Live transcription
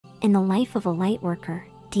In the life of a lightworker,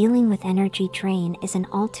 dealing with energy drain is an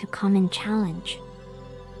all too common challenge.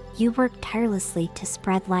 You work tirelessly to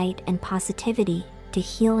spread light and positivity, to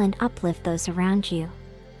heal and uplift those around you.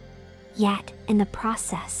 Yet, in the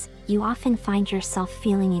process, you often find yourself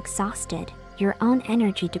feeling exhausted, your own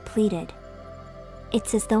energy depleted.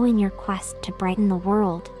 It's as though in your quest to brighten the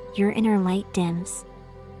world, your inner light dims.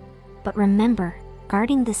 But remember,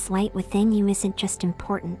 guarding this light within you isn't just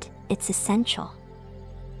important, it's essential.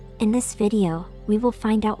 In this video, we will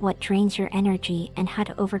find out what drains your energy and how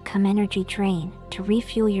to overcome energy drain to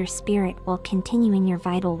refuel your spirit while continuing your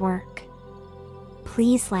vital work.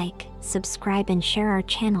 Please like, subscribe and share our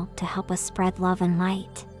channel to help us spread love and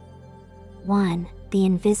light. 1. The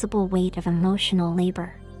invisible weight of emotional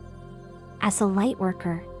labor. As a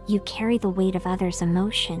lightworker, you carry the weight of others'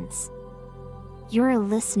 emotions. You're a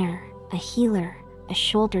listener, a healer, a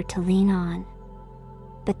shoulder to lean on.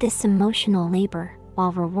 But this emotional labor,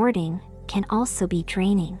 while rewarding, can also be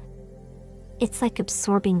draining. It's like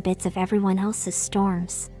absorbing bits of everyone else's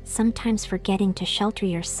storms, sometimes forgetting to shelter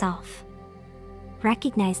yourself.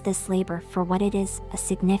 Recognize this labor for what it is, a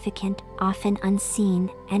significant, often unseen,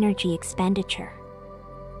 energy expenditure.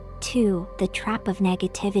 2. The trap of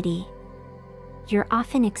negativity. You're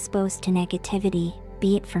often exposed to negativity,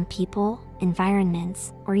 be it from people,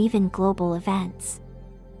 environments, or even global events.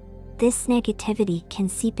 This negativity can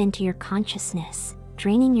seep into your consciousness,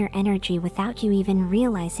 draining your energy without you even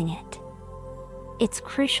realizing it. It's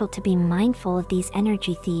crucial to be mindful of these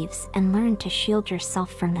energy thieves and learn to shield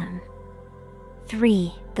yourself from them.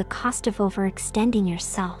 3. The cost of overextending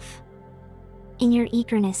yourself. In your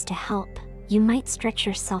eagerness to help, you might stretch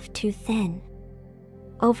yourself too thin.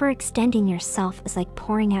 Overextending yourself is like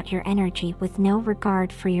pouring out your energy with no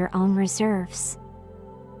regard for your own reserves.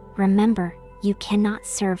 Remember, you cannot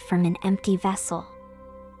serve from an empty vessel.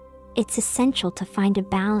 It's essential to find a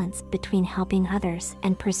balance between helping others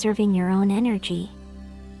and preserving your own energy.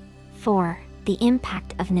 4. The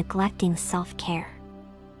impact of neglecting self-care.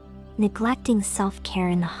 Neglecting self-care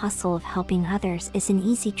in the hustle of helping others is an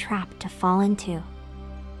easy trap to fall into.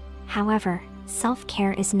 However,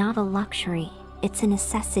 self-care is not a luxury, it's a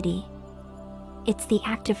necessity. It's the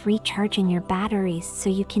act of recharging your batteries so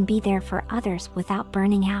you can be there for others without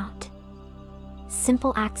burning out.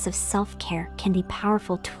 Simple acts of self-care can be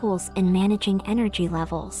powerful tools in managing energy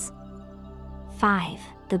levels. 5.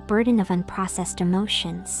 The burden of unprocessed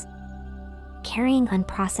emotions. Carrying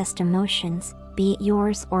unprocessed emotions, be it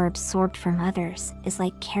yours or absorbed from others, is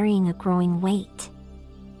like carrying a growing weight.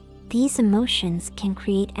 These emotions can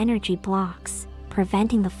create energy blocks,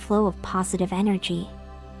 preventing the flow of positive energy.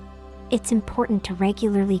 It's important to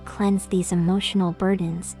regularly cleanse these emotional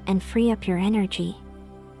burdens and free up your energy.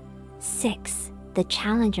 6. The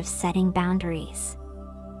challenge of setting boundaries.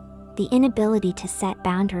 The inability to set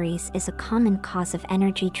boundaries is a common cause of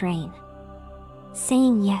energy drain.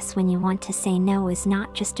 Saying yes when you want to say no is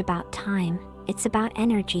not just about time, it's about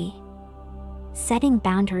energy. Setting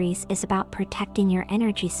boundaries is about protecting your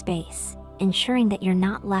energy space, ensuring that you're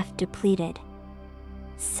not left depleted.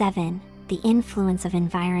 7. The influence of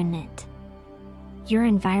environment. Your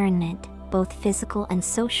environment, both physical and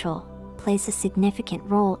social, plays a significant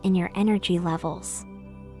role in your energy levels.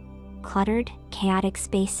 Cluttered, chaotic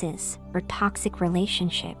spaces, or toxic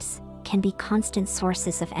relationships can be constant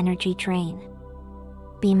sources of energy drain.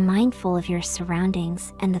 Be mindful of your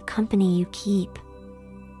surroundings and the company you keep.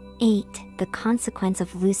 8. The consequence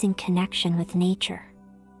of losing connection with nature.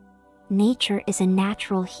 Nature is a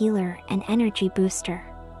natural healer and energy booster.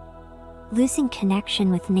 Losing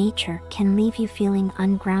connection with nature can leave you feeling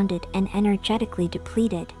ungrounded and energetically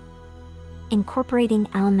depleted. Incorporating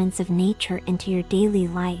elements of nature into your daily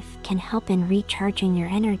life can help in recharging your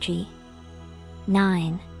energy.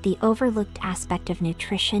 9. The overlooked aspect of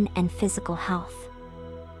nutrition and physical health.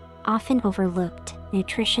 Often overlooked,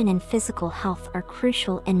 nutrition and physical health are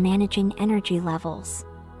crucial in managing energy levels.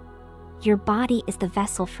 Your body is the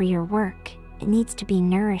vessel for your work, it needs to be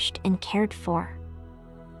nourished and cared for.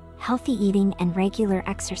 Healthy eating and regular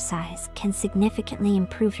exercise can significantly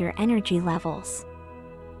improve your energy levels.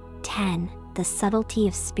 10. The subtlety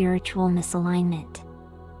of spiritual misalignment.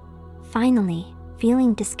 Finally,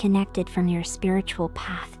 feeling disconnected from your spiritual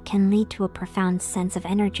path can lead to a profound sense of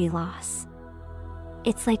energy loss.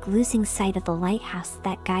 It's like losing sight of the lighthouse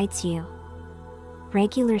that guides you.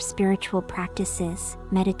 Regular spiritual practices,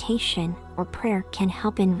 meditation, or prayer can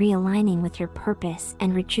help in realigning with your purpose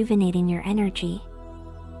and rejuvenating your energy.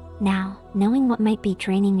 Now, knowing what might be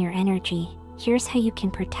draining your energy, here's how you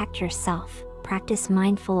can protect yourself. Practice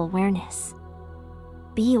mindful awareness.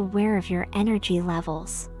 Be aware of your energy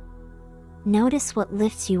levels. Notice what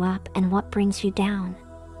lifts you up and what brings you down.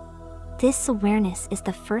 This awareness is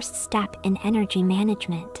the first step in energy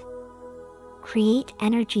management. Create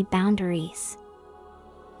energy boundaries.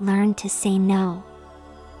 Learn to say no.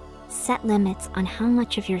 Set limits on how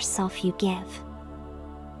much of yourself you give.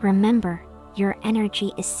 Remember, your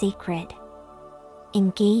energy is sacred.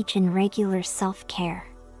 Engage in regular self-care.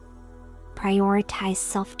 Prioritize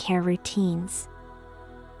self-care routines.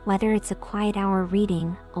 Whether it's a quiet hour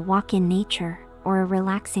reading, a walk in nature, or a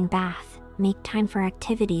relaxing bath, make time for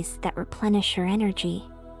activities that replenish your energy.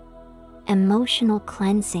 Emotional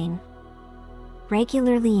cleansing.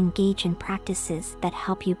 Regularly engage in practices that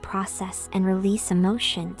help you process and release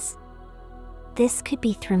emotions. This could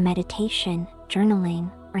be through meditation,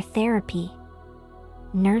 journaling, or therapy.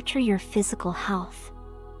 Nurture your physical health.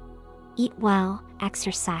 Eat well,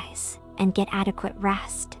 exercise, and get adequate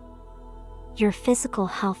rest. Your physical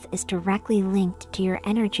health is directly linked to your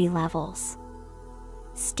energy levels.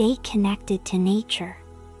 Stay connected to nature.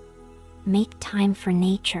 Make time for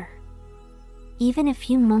nature. Even a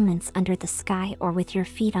few moments under the sky or with your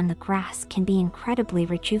feet on the grass can be incredibly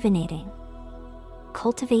rejuvenating.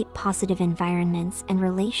 Cultivate positive environments and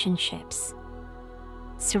relationships.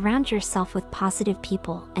 Surround yourself with positive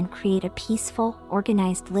people and create a peaceful,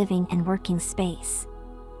 organized living and working space.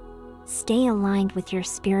 Stay aligned with your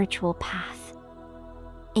spiritual path.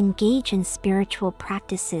 Engage in spiritual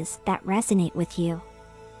practices that resonate with you.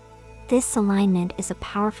 This alignment is a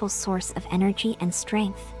powerful source of energy and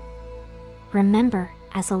strength. Remember,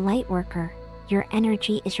 as a lightworker, your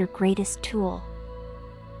energy is your greatest tool.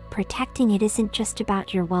 Protecting it isn't just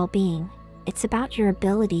about your well-being, it's about your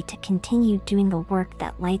ability to continue doing the work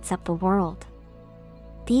that lights up the world.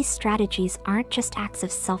 These strategies aren't just acts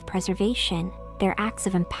of self-preservation, they're acts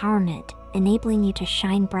of empowerment, enabling you to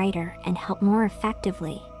shine brighter and help more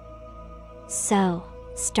effectively. So,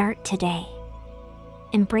 start today.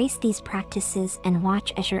 Embrace these practices and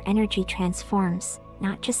watch as your energy transforms,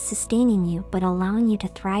 not just sustaining you but allowing you to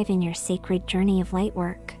thrive in your sacred journey of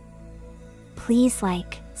lightwork. Please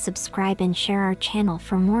like, subscribe, and share our channel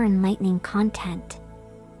for more enlightening content.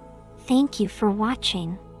 Thank you for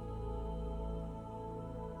watching.